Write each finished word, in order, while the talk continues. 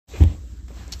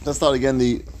Let's start again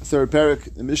the third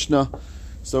parak, the Mishnah.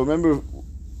 So remember,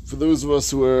 for those of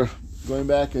us who are going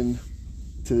back to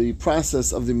the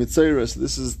process of the Mitzayra, so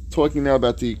this is talking now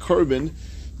about the korban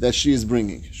that she is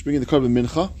bringing. She's bringing the korban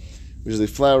mincha, which is a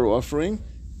flour offering,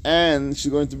 and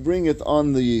she's going to bring it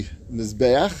on the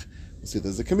Mizbeach. You see,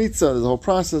 there's a kamitza, there's a whole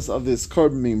process of this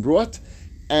korban being brought,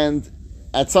 and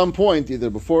at some point, either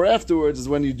before or afterwards, is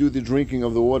when you do the drinking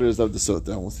of the waters of the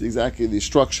Sota. We'll see exactly the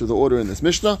structure, the order in this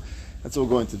Mishnah. That's what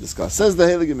we're going to discuss. Says the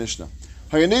Heilige Mishnah.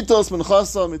 This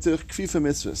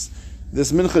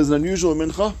mincha is an unusual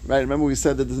mincha, right? Remember we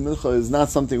said that this mincha is not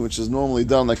something which is normally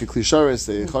done like a kli sharis,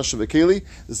 a chashav keli.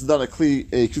 This is done a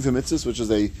kfifa mitzvus, which is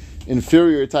a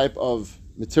inferior type of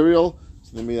material.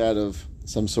 So they're made out of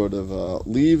some sort of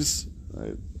leaves,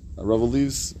 right? Revel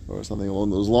leaves, or something along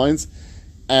those lines.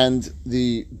 And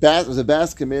the was a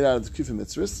basket made out of the kfifa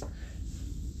mitzvus.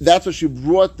 That's what she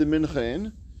brought the mincha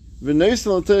in. Then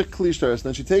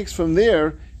she takes from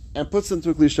there and puts it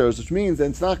into a kli sharis, which means that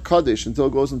it's not kaddish until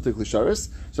it goes into kli sharis.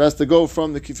 So it has to go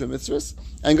from the kfifa mitzvahs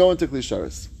and go into kli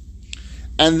sharis.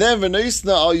 And then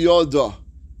v'neisna al yoda,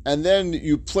 and then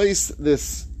you place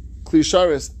this kli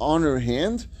sharis on her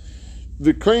hand.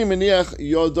 V'koyin meniach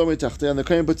yoda mitachte, and the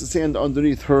koyin puts his hand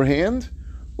underneath her hand.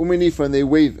 Uminifa, and they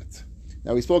wave it.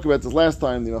 Now we spoke about this last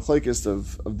time, the machlokes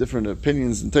of different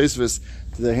opinions in Tosfos,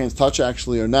 do their hands touch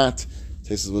actually or not?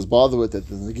 Tosfos was bothered with it.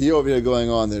 There's a giyah over here going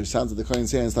on. There's sounds of the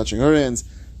kohen's hands touching her hands.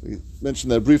 We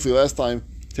mentioned that briefly last time.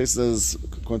 Tosfos says,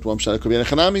 according to one pshat, it could be a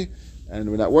chanami,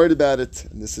 and we're not worried about it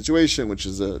in this situation, which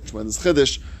is a tremendous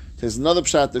chiddush. There's another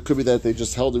pshat that could be that they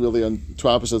just held it really on two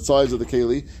opposite sides of the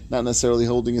keli, not necessarily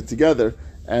holding it together,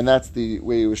 and that's the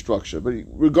way it was structured. But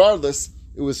regardless,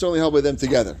 it was certainly held by them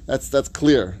together. That's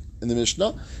clear in the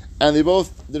Mishnah, and they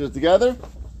both did it together.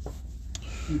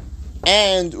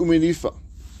 And uminifa.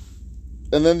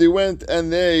 And then they went and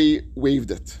they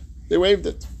waved it. They waved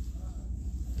it.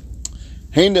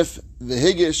 Heinef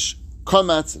v'higish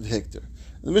kamatz v'hikter.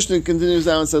 The Mishnah continues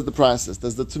now and says the process.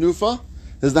 There's the tenufa,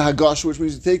 there's the hagash, which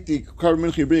means you take the korban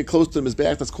mincha, you bring it close to the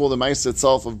mizbeach. That's called the ma'isa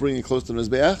itself of bringing it close to the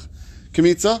mizbeach.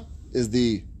 Kamitza is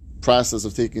the process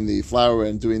of taking the flour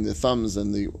and doing the thumbs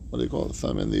and the, what do you call it, the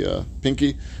thumb and the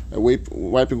pinky,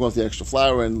 wiping off the extra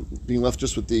flour and being left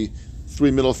just with the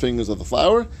three middle fingers of the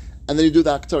flour. And then you do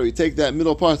the aktar. You take that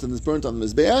middle part and it's burnt on the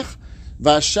mizbeach.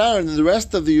 Vashar, and then the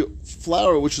rest of the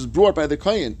flour, which was brought by the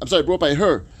kohen, brought by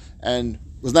her, and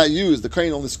was not used. The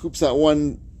kohen only scoops out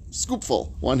one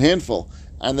scoopful, one handful,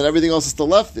 and then everything else is still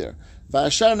left there.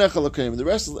 Vashar nechal kohen, the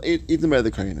rest is eaten by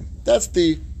the kohen. That's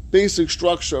the basic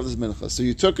structure of this mincha. So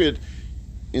you took it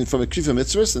from a kfifa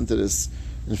mitzvah into this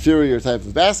inferior type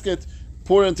of basket,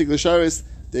 pour it into kli sharis,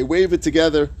 they wave it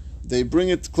together, they bring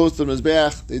it close to the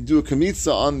mizbeach, they do a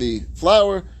kamitza on the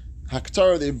flour,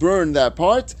 haktar, they burn that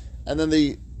part, and then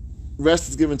the rest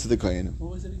is given to the kohen. What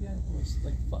was it again? It was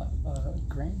like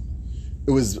grain?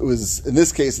 It was in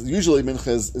this case, usually mincha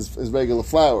is regular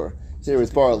flour. Here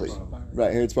it's barley.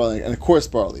 Right, here it's barley, and of course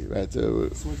barley, right? So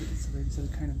was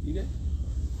it kind of eat it?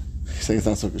 You're saying it's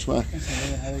not so geschmack?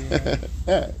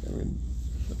 Yeah, I mean,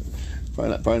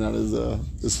 probably not as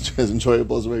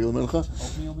enjoyable as a regular mincha.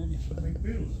 Oatmeal, maybe?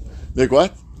 Make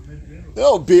what?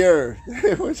 Oh, beer.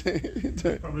 Probably what they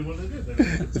did.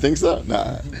 You think so?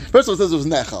 Nah. First of all, it says it was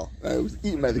nechal. Right? It was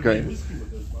eaten by the kohen.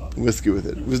 Whiskey with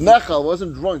it. It was nechal. It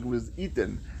wasn't drunk. It was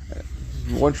eaten.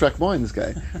 One track mind, this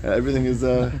guy. Everything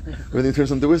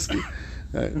turns into whiskey.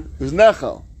 It was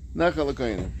nechal. Nechal the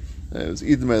kohen. It was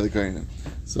eaten by the kohen.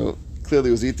 So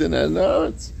clearly it was eaten, and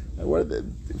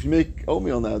if you make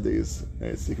oatmeal nowadays,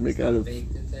 right, so you can make it out of.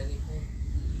 Baked into anything,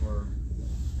 or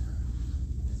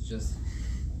it's just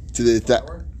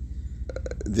flour?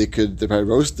 They probably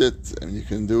roast it, and you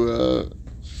can do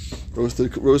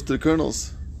roasted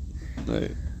kernels, right?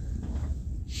 It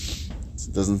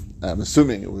doesn't. I'm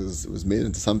assuming it was made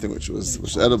into something which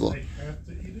was edible. They have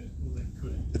to eat it, or they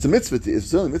couldn't? It's a mitzvah to eat. It's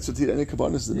certainly a mitzvah to eat. Any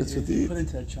kabbalah is a mitzvah to eat. Put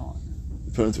into a chalent.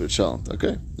 Put into a chalent.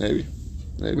 Okay, maybe.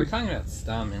 We're talking about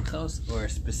stam minchos, or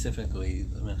specifically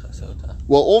the mincha sota?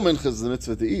 Well, all minchas is a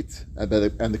mitzvah to eat, and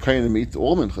the kohen eat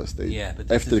all minchas. But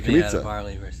this after is the made out kamitza. of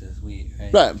barley versus wheat,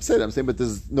 right? Right, I'm saying, but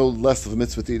there's no less of a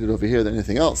mitzvah to eat it over here than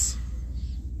anything else.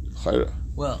 Chayra.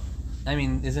 Well, I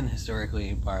mean, isn't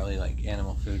historically barley like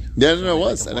animal food? Yeah, no, it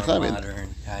was. Like a more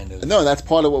modern kind of. No, and that's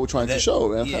part of what we're trying to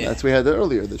show. Yeah. That's what we had there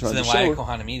earlier. They're trying so to then show.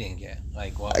 why are Kohanim eating it?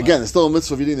 Like, what? Again, it's still a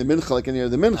mitzvah of eating the mincha like any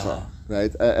other mincha,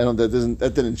 right?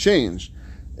 That didn't change.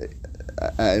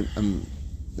 I'm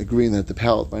agreeing that the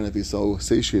palate might not be so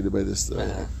satiated by this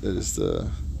exciting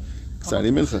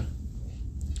mincha.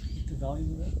 The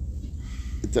value of it?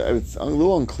 It's a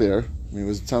little unclear. I mean,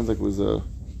 it sounds like it was a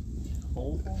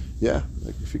bowl? Yeah,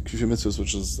 like kufia mitzvahs,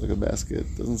 which is like a basket.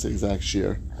 Doesn't say exact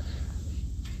shear.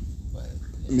 But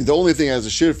I mean, the only thing it has a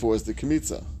shear for is the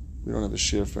kmitza. We don't have a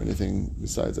shear for anything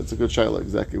besides. That's a good shaila.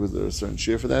 Exactly, was there a certain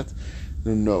shear for that?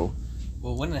 No.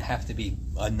 well, wouldn't it have to be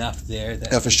enough there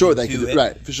that Yeah, for you sure, can they do could- it?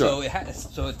 right, for sure.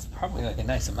 So it's probably like a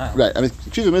nice amount. Right. I mean,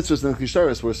 kufia mitzvahs and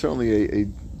klisharis were certainly a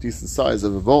decent size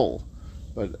of a bowl,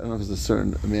 but I don't know if there's a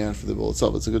certain amount for the bowl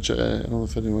itself. It's a good shaila. I don't know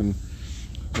if anyone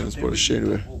has brought a shear to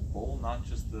The it. whole bowl, not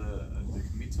just the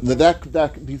kmitza.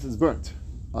 That piece is burnt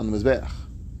on the mizbeach.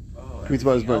 Oh, Kmitza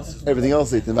bar is burnt. Everything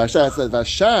else is eaten. Vashar, it says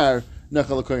vashar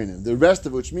nachal kohenim. The rest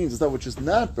of which means the stuff which is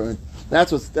not burnt.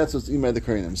 That's what's imay the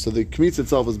kohenim. So the kmitza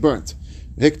itself is burnt.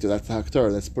 Hikter, that's the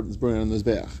haktar. That's burning on the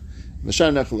mizbeach.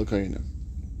 Vashar nachal kohenim.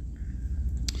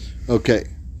 Okay.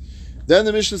 Then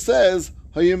the Mishnah says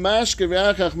hayimashke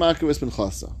v'achach makavus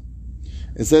minchasa.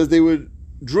 It says they would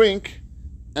drink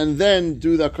and then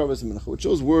do the akravas mincha, which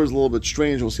those words a little bit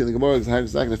strange. We'll see in the Gemara how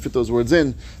exactly to fit those words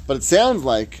in. But it sounds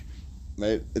like,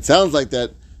 right? It sounds like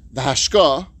that the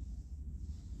hashka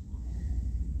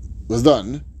was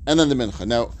done, and then the mincha.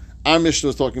 Now, our Mishnah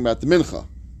was talking about the mincha.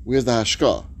 Where's the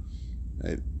hashka?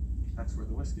 Right? That's where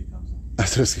the whiskey comes in.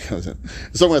 That's where it comes in.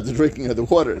 It's talking about the drinking of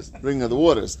the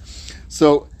waters.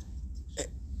 So,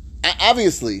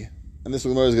 obviously, and this is what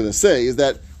the Gemara is going to say, is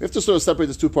that we have to sort of separate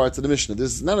these two parts of the Mishnah.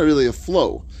 This is not really a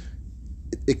flow.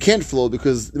 It can't flow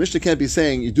because the Mishnah can't be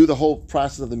saying you do the whole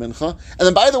process of the mincha, and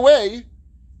then by the way,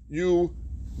 you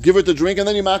give it to drink, and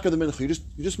then you makar the mincha. You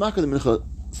just makar the mincha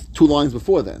 2 lines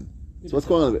before then. So what's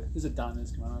going on with it? There's a dot that's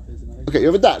coming off. There's another. Okay, you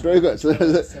have a dot. Very good. So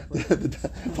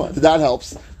the dot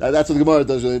helps. That's what the Gemara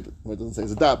does. Really, well, it doesn't say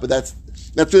it's a dot, but that's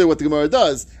really what the Gemara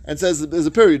does, and says there's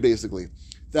a period basically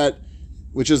that,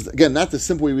 which is again not the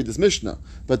simple way we read this Mishnah,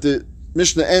 but the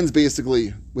Mishnah ends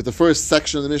basically with the first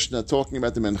section of the Mishnah talking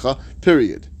about the mincha.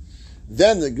 Period.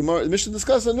 Then the Mishnah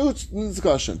discusses a new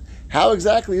discussion. How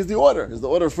exactly is the order? Is the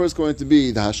order first going to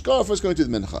be the hashka or first going to be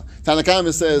the mincha?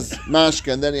 Tanakama says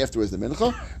mashka and then afterwards the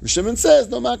mincha. Shimon says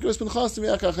no makris minchas to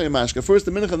mashka. First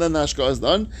the mincha, then the hashka is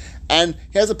done. And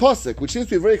he has a pasuk, which seems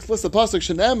to be a very explicit pasuk.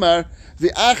 Shenemar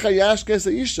v'acha yashka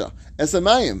seisha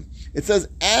esamayim. It says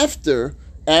after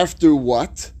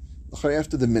what?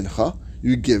 After the mincha,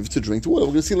 you give to drink the water.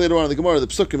 We're going to see later on in the Gemara the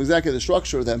psukim exactly the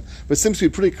structure of them, but it seems to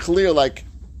be pretty clear, like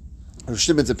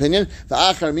Shimon's opinion. The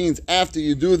achar means after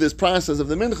you do this process of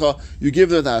the mincha, you give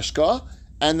the hashka,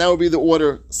 and that would be the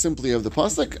order simply of the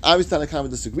pasuk. Obviously, Tanakama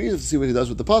disagrees. Let's see what he does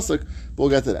with the pasuk, but we'll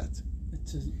get to that.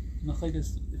 It's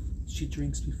machlekes if she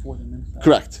drinks before the mincha.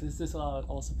 Correct. This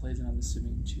also plays in. I'm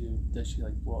assuming does she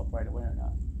like blow up right away or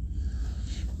not?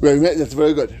 Right, that's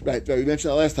very good. Right, we mentioned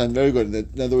that last time. Very good. In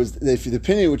other words, if the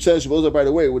opinion which says she blows up right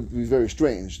away would be very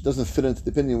strange. It doesn't fit into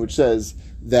the opinion which says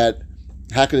that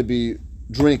how could it be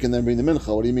drink and then bring the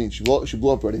mincha? What do you mean? She blew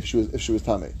up already if she was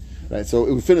tamei, right? So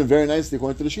it would fit in very nicely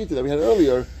according to the shita that we had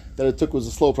earlier that it took was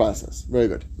a slow process. Very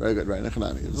good, right?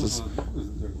 Since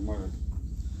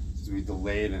we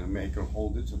delay it and make her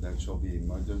hold it, so that she'll be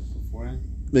murdered beforehand.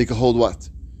 Make her hold what?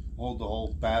 Hold the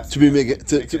whole basket. To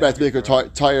make her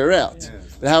tire her out. Yeah.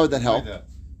 But how would that help?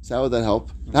 So how would that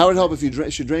help? How would it help if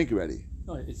she drank already?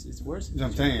 No, it's worse.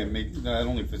 I'm saying that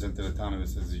only fits into the time it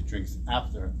says he drinks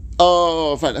after.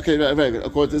 Oh, fine. Okay, very good.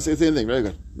 Of course, it's the same thing. Very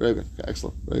good. Okay,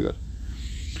 excellent. Very good.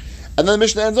 And then the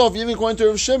Mishnah ends off, even according to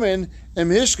Rav Shimon,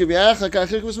 sounds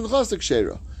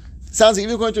like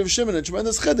even according to Rav Shimon, a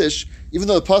tremendous chiddush, even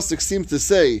though the pasuk seems to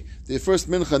say the first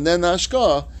mincha and then the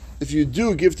hashka, if you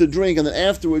do give to drink and then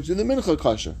afterwards do the mincha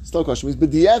kasha, still kasha means,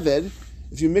 but diavad,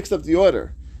 if you mixed up the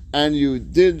order and you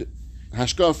did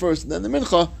hashka first and then the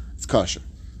mincha, it's kasha.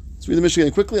 Let's read the Mishnah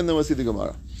again quickly and then we'll see the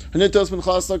Gemara. She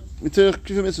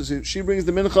brings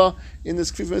the mincha in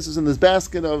this kfif mitzvahs, in this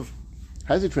basket of,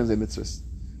 how does it translate mitzvahs?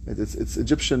 It's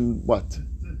Egyptian what? It's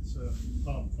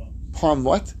palm fronds. Palm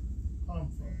what? Palm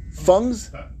fronds. Fungs?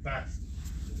 Bast.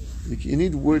 You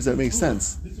need words that make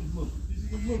sense. This is mullet. This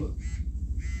is a mullet.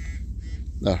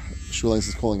 No, Shulais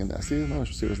is calling in there. See,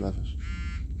 Mamash serious nefesh.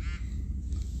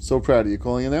 So proud of you.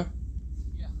 Calling in there?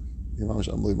 Yeah. Mamash,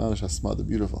 unbelievable. Mamash has smart. They're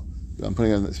beautiful. I'm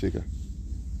putting it on the speaker.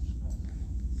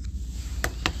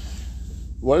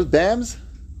 What is BAMS?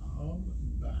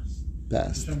 Bast.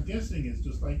 Bast. Which I'm guessing is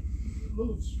just like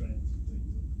mullet strands and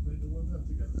things. They went that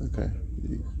together. Okay.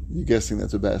 You're guessing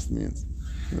that's what Bast means.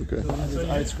 Okay. There's an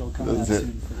art scroll coming out Doesn't say it.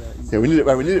 soon for that. Yeah, we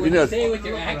need Say a, with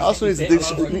your accent. also needs a I don't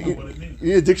dictionary. know what it means. You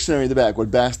need a dictionary in the back.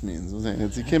 What Bast means. I'm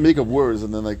saying you can't make up words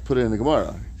and then like put it in the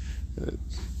Gemara.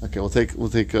 Okay, we'll take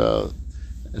at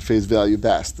face value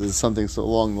Bast. There's something so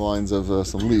along the lines of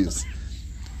some leaves.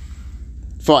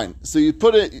 Fine. So you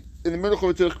put it in the middle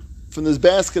from this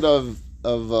basket of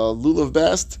lulav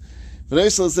bast.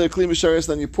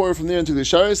 Then you pour it from there into the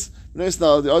sharis.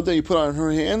 The other you put on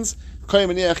her hands.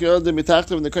 And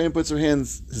the kohen puts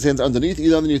his hands underneath,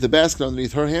 either underneath the basket or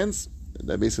underneath her hands.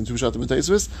 That basically two shatim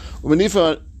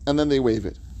and and then they wave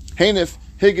it. Hanif,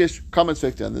 Higish, Kamet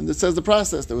Fikta. And then it says the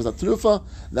process. There was a Tanufa,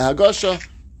 the Hagasha,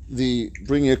 the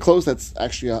bringing it close, that's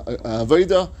actually a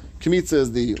Avodah. Kemitza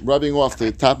is the rubbing off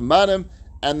the top and bottom,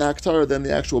 and the Haktara, then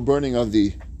the actual burning of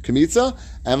the Kemitza.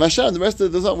 And Vashar, the rest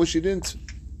of the Zot, which she didn't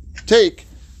take,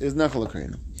 is Nechal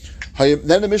Akrina.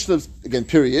 Then the Mishnah, again,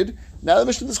 period. Now the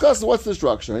Mishnah discusses what's the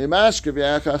structure. The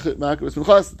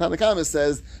Tanakhama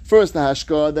says first the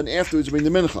hashka, then afterwards you bring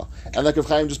the mincha. And like Rav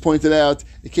Chaim just pointed out,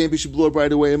 it can't be she blew up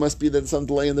right away. It must be that some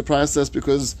delay in the process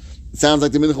because it sounds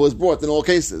like the mincha was brought in all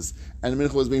cases, and the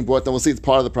mincha was being brought. Then we'll see it's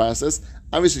part of the process.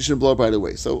 Obviously, you shouldn't blow up right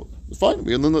away. So fine.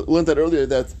 We learned that earlier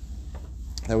that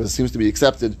seems to be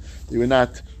accepted. That you would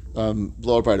not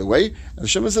blow up right away. And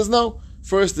Shimon says no.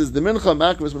 First is the mincha,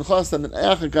 makros minchas, and then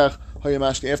achakach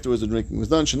hayamashke. Afterwards, the drinking was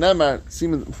done. Shenamar,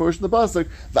 seen first in the pasuk,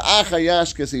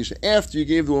 va'achayash kesisha. After you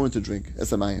gave the woman to drink,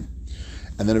 esamayim.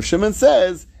 And then if Shimon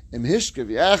says, im hishke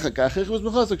v'achakach hichus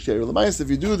minchas ksher. If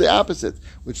you do the opposite,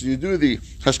 which you do the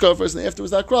hashka first and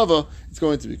afterwards that krava, it's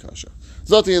going to be kosher.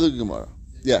 Zoti the Gemara.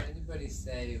 Yeah. Did anybody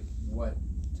say what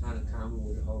Tanakhama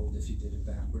would hold if you did it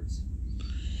backwards?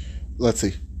 Let's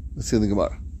see in the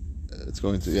Gemara. It's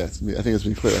going to, I think it's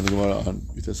been clear on the Gemara on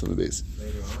Vitas on the base.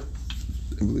 Later on?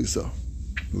 I believe so.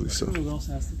 Who else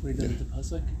asked the way did the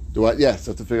pasuk? Do I? Yes,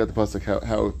 so to figure out the pasuk,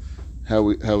 how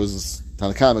is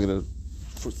Tanakhama going to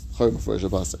first the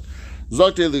pasuk?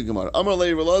 Zok the Gemara. Amar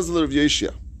lei Relazar of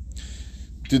Yeshia.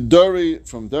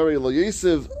 From Dari lo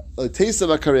Yesiv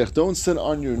Teisav Akarech. Don't sit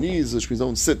on your knees, which means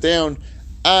don't sit down.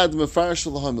 Ad mefarsh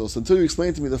lahamil. Until you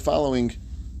explain to me the following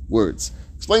words.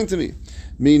 Explain to me.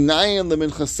 Where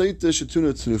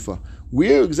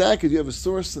exactly do you have a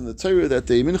source in the Torah that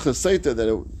the mincha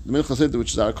seita,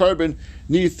 which is our carbon,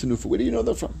 needs tenufa? Where do you know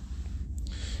that from?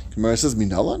 Gemara says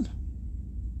minalan.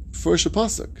 First a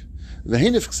pasuk. The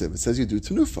hanif ksiv. It says you do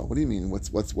tenufa. What do you mean?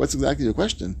 What's exactly your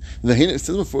question? The hanif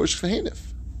says before hanif.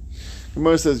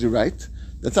 Gemara says you're right.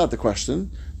 That's not the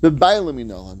question. B'bailam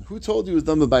minalan. Who told you it was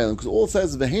done b'bailam? Because all it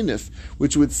says is v'hanif,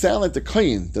 which would sound like the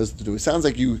kohen does to do. It sounds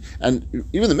like you, and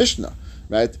even the Mishnah,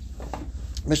 right?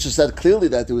 Mishnah said clearly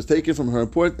that it was taken from her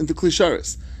and poured into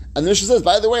klisharis. And the Mishnah says,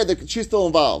 by the way, that she's still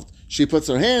involved. She puts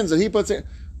her hands, and he puts her.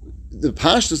 The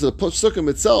pashtus of the psukim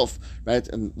itself, right?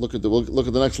 And look at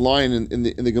the next line in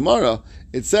the Gemara.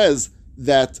 It says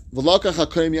that v'lakach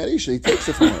hakoyim yarisha. He takes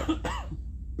it from her.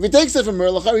 If he takes it from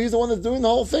her, he's the one that's doing the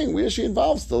whole thing. Where is she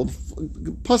involved still?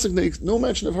 Pasuk makes no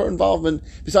mention of her involvement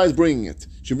besides bringing it.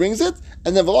 She brings it,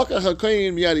 and then v'lakach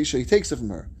hakoyim yarisha. He takes it from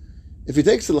her. If he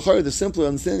takes it, the simpler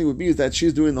understanding would be is that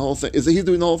she's doing the whole thing. Is that he's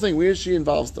doing the whole thing? Where is she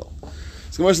involved still?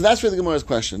 So Gemara says that's really the Gemara's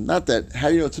question. Not that how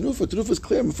do you know tenufa? Tenufa is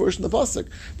clear first in the pasuk,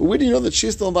 but where do you know that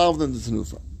she's still involved in the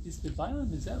tenufa? Is the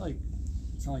violin, is that like,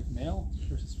 it's not like male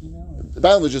versus female? Or? The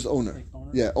violin was just owner. Like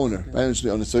owner? Yeah, owner. Okay. Violin should be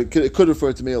owner. So it could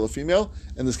refer to male or female.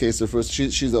 In this case, it refers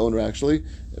she's the owner actually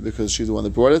because she's the one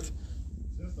that brought it.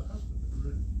 That's the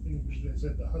husband. English they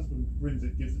said the husband brings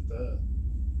it, gives it to her.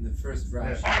 In the first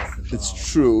Rashi, that's the It's Baal.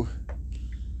 true.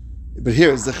 But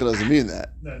here, Zichar doesn't mean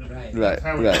that. No, Right. Right.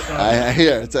 how it started. I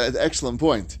hear. It's an excellent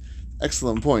point.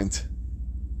 Excellent point.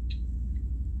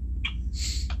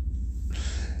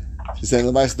 She's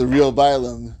saying the real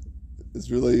Bailam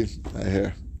is really. I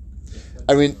hear.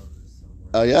 I mean,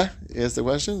 oh yeah, you asked the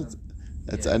question.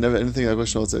 I never anything that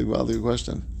question. I'll say wildly good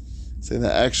question. Saying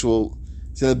that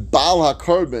Baal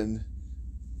HaKorban,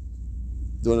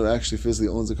 the one who actually physically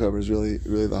owns the carbon, is really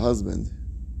the husband.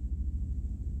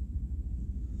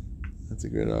 That's a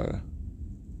great aura.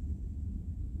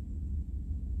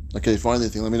 Okay, find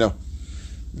anything, let me know.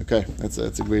 Okay, that's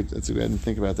a great, I didn't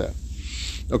think about that.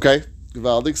 Okay,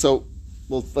 Givaldik, so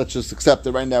let's just accept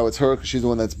that right now it's her because she's the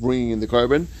one that's bringing in the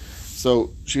carbon.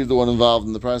 So she's the one involved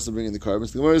in the process of bringing the carbon.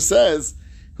 So the Gemara says,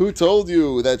 who told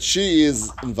you that she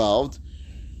is involved?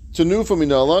 Tenufa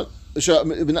minala,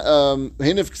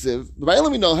 Hanif ksiv,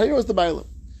 Bailam minala, here was the Bailam.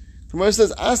 The Gemara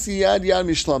says, Asi yad yad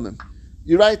mishlamim.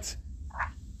 You're right.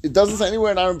 It doesn't say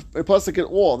anywhere in our pasuk at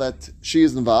all that she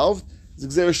is involved.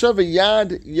 It's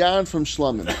yad from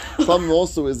shlamim. Shlamim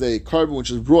also is a carbon which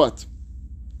is brought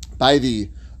by the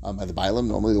bailam,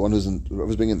 normally the one who's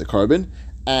bringing the carbon.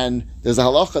 And there's a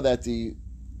halacha that the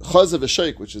chaz of a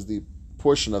sheik, which is the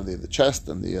portion of the chest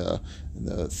and the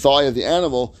thigh of the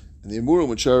animal and the emurim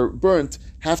which are burnt,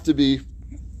 have to be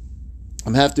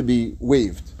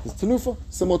waved. It's tenufa,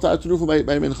 similar to tenufa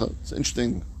by mincha. It's an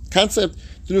interesting concept.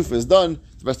 Tenufa is done.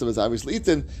 The rest of it is obviously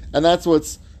eaten, and that's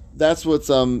what's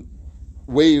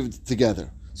waved together.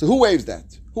 So who waves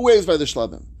that? Who waves by the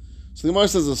shlamim? So the Gemara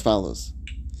says as follows.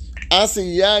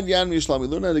 Asi yad yan mishlamim.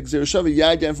 Learn how to Gzeir Shava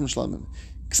yad yan from shlamim.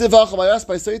 Ksiv ha'chabayas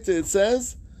by Seita it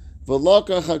says,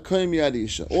 V'lokach ha'koyin yad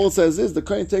isha. All it says is the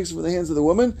kohen takes it from the hands of the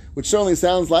woman, which certainly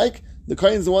sounds like the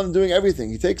kohen is the one doing everything.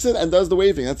 He takes it and does the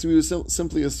waving. That's what we would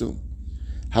simply assume.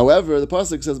 However, the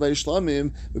pasuk says by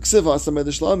shlamim, v'ksiv ha'asam by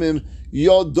the shlamim,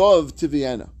 yodov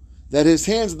tiviana. That his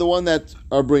hands are the one that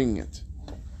are bringing it.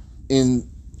 And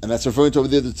that's referring to over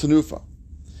there the tenufa.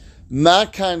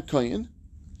 Makan koyin.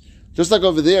 Just like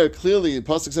over there, clearly the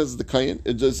pasuk says it's the koyin.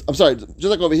 Just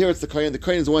like over here, it's the koyin. The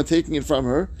koyin is the one taking it from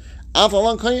her.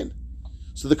 Avalan koyin.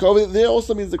 So the over there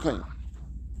also means the koyin.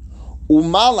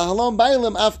 Umala halom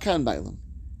bailim afkan bailim.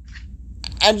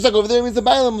 And just like over there means the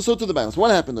bailim, so to the bailim. So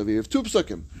what happened over here? We have two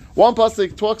psukim. One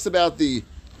pasuk talks about the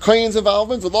koyin's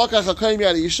involvement, v'lokach ha'koyin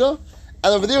yad isha,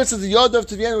 and over there it says the yodov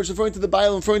tivian, which is referring to the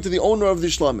bailim, referring to the owner of the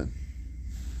shlamim.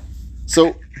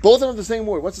 So both of them have the same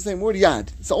word. What's the same word?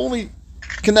 Yad. It's the only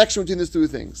connection between these two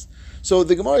things. So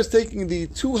the Gemara is taking the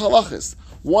two halachas,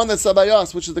 one that's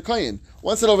sabayas, which is the koyin,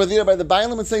 one said over there by the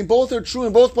bailim, and saying both are true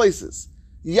in both places.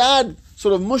 Yad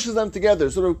sort of mushes them together,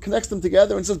 sort of connects them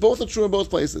together, and says both are true in both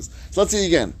places. So let's see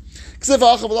again. The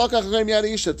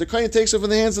koyin takes it from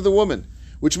the hands of the woman,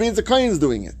 which means the koyin is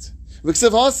doing it.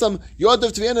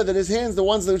 That his hands, the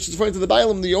ones which is referring to the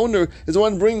bailim, the owner is the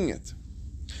one bringing it.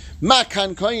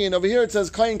 Makan koyin, over here it says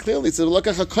koyin clearly. It says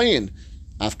lokach koyin.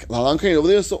 Over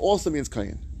there so also means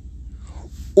koyin.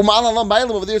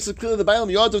 Over there it says clearly the bailim.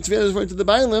 Yod of Tviana is referring to the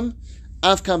bailim.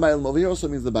 Afkan bailim over here also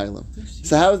means the bailim.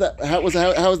 So how is that? How is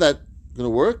that going to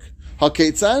work?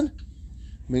 Haketzan.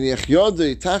 If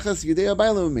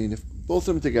both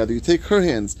of them together, you take her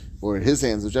hands or his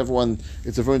hands, whichever one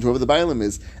it's referring to, whoever the bailim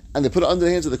is, and they put it under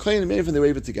the hands of the kohen and they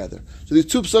wave it together. So these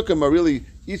two psukim are really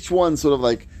each one sort of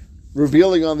like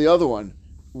revealing on the other one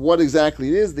what exactly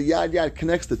it is. The yad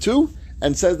connects the two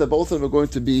and says that both of them are going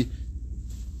to be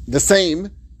the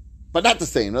same, but not the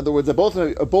same. In other words, that both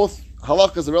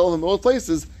halachas are relevant in both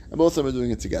places, and both of them are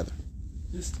doing it together.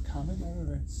 Is this common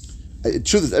or it's...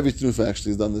 Truth is, every tenufa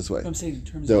actually is done this way. I'm saying in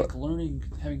terms of like learning,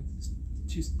 having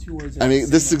two words. I mean,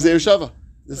 this is Gzeir Shava.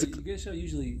 Gzeir Shava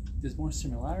usually there's more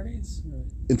similarities. Or?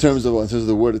 In terms of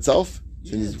the word itself.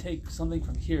 You just take something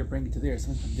from here, bring it to there.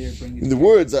 Something from there, bring it to the there.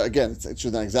 words, again, it's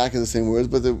not exactly the same words,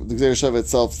 but the Gzeir Shava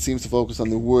itself seems to focus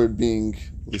on the word being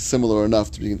similar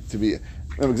enough to be.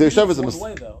 Remember, Gzeir Shava is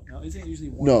one way though. No, isn't it usually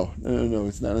one? No.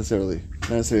 It's not necessarily.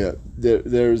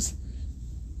 There's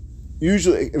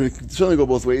usually. I mean, it can certainly go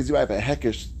both ways. You're right, but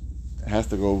Hekesh has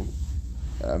to go.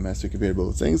 Has to be compared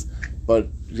both things, but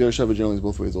Gzeir Shava generally is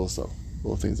both ways also.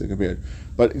 Both things are compared.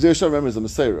 But Gzeir Shava, remember, is a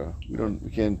Meseira. We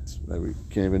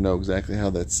can't even know exactly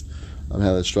how that's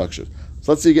structured.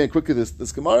 So let's see again quickly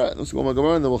this Gemara. Let's go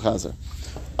Gemara and then we'll chazer.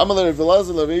 Amaler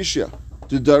v'lazar l'reishia.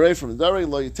 Do darei from the darei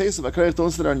lo yiteisav akarev.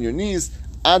 Don't sit on your knees.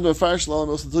 Ad mefarish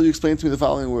l'alamos until you explain to me the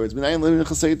following words. Minayin levin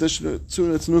chaseita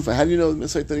tzuna tenufa. How do you know the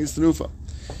Meseita needs tenufa?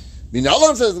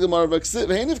 Minalam says the Gemara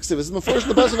v'heinif ksiv. This is the first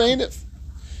of the pasuk v'heinif.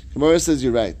 Gemara says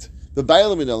you're right. The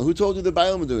bailim minalam. Who told you the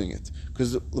bailim are doing it?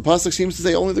 Because the pasuk seems to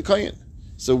say only the kohen.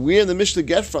 So we in the Mishnah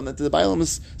get from that the bailim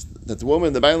is that the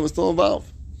woman, the bailim is still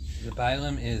involved. The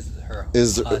bailim is her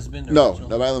husband. No,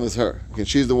 the bailim is her. Okay,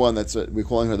 she's the one we're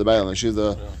calling her the bailim.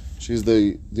 She's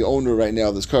the owner right now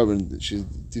of this carbon. She's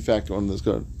de facto owner of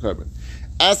this carbon.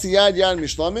 Asiyad yad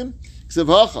mishlamim ksiv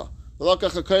hacha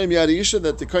v'lokach hakoyin yad isha,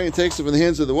 that the kohen takes it from the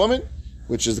hands of the woman,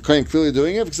 which is the kohen clearly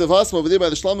doing it. Ksiv hasma over there by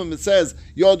the shlamim it says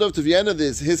yodov to Vienna.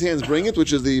 His hands bring it,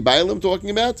 which is the bailim talking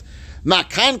about.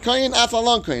 Makan koyin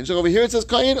afalon koyin. So over here it says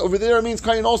koyin. Over there it means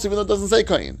koyin also, even though it doesn't say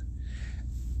koyin.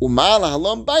 Umala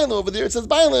halom bailim. Over there it says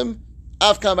bailim.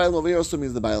 Afkan bailim over here also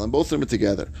means the bailim. Both of them are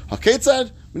together.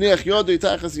 Haketzad miniach yodu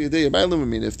itachas yedei bailim. I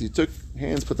mean, if you took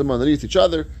hands, put them underneath each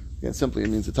other, again, simply it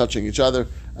means they're touching each other,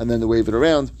 and then to wave it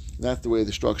around. And that's the way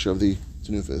the structure of the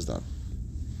tenufa is done.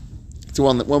 So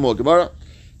one more Gemara.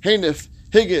 Heinif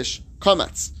higish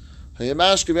kamatz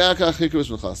hayamash kivakach hikros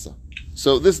mechasa.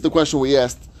 So this is the question we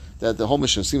asked. That the whole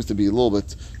mission seems to be a little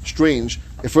bit strange.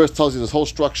 It first tells you this whole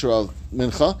structure of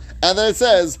mincha, and then it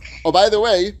says, oh, by the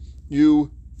way,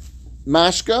 you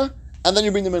mashka, and then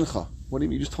you bring the mincha. What do you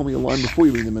mean? You just told me a line before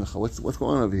you bring the mincha. What's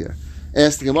going on over here?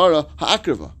 Ask the Gemara,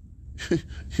 ha'akrava.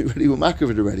 You already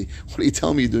umakriv already. What are you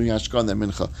telling me you're doing ashkan that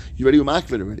mincha? You already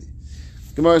umakriv already.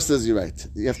 Gemara says you're right.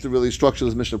 You have to really structure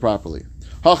this mission properly.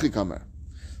 Hachi kamer.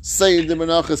 Say the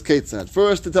menachas ketzad.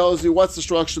 First it tells you what's the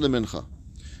structure of the mincha.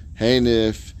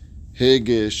 Heinif,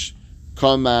 Higish,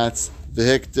 Komatz,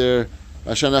 Vehikter,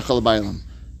 Rashanachal Bailam.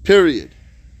 Period.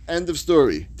 End of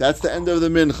story. That's the end of the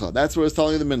mincha. That's where it's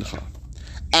telling you the mincha.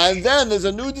 And then there's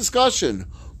a new discussion.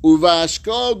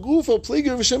 Uvashka gufo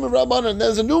pligir v'shem rabbanan.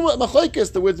 There's a new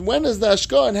machlekes. When is the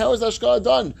hashka and how is the hashka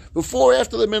done? Before or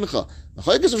after the mincha?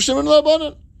 Machlekes of Shimon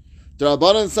rabbanan. The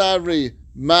rabbanan savri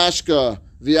mashka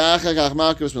v'achakach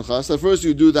makivus minchasa. First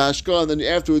you do the hashka and then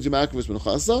afterwards you makivus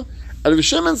minchasa. And if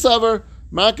Shimon savar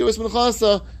makivus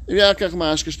minchasa v'achakach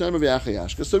mashka shneim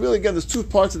v'achayashka. So really again, there's two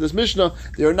parts of this Mishnah.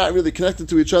 They are not really connected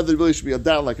to each other. There really should be a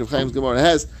dot like Rav Chaim's Gemara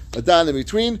has. A dot in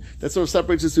between that sort of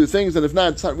separates these two things, and if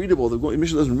not, it's not readable. The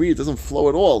Mishnah doesn't read; it doesn't flow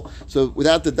at all. So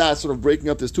without the dot sort of breaking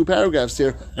up, there's two paragraphs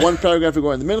here. One paragraph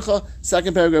regarding the mincha,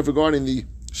 second paragraph regarding the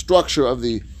structure of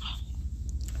the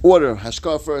order,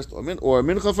 hashka first or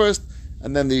mincha first,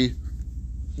 and then the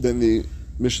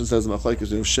Mishnah says the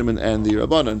machlekes of Shimon and the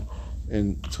Rabbanan,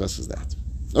 and discusses that.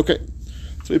 Okay,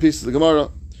 3 pieces of the Gemara.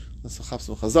 Let's have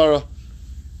some chazara.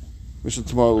 Mishnah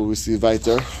tomorrow we will see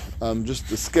weiter. Just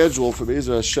the schedule for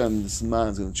Be'ezer Hashem, this man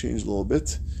is going to change a little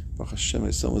bit. Baruch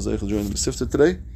Hashem, someone was able to join the Masifta today.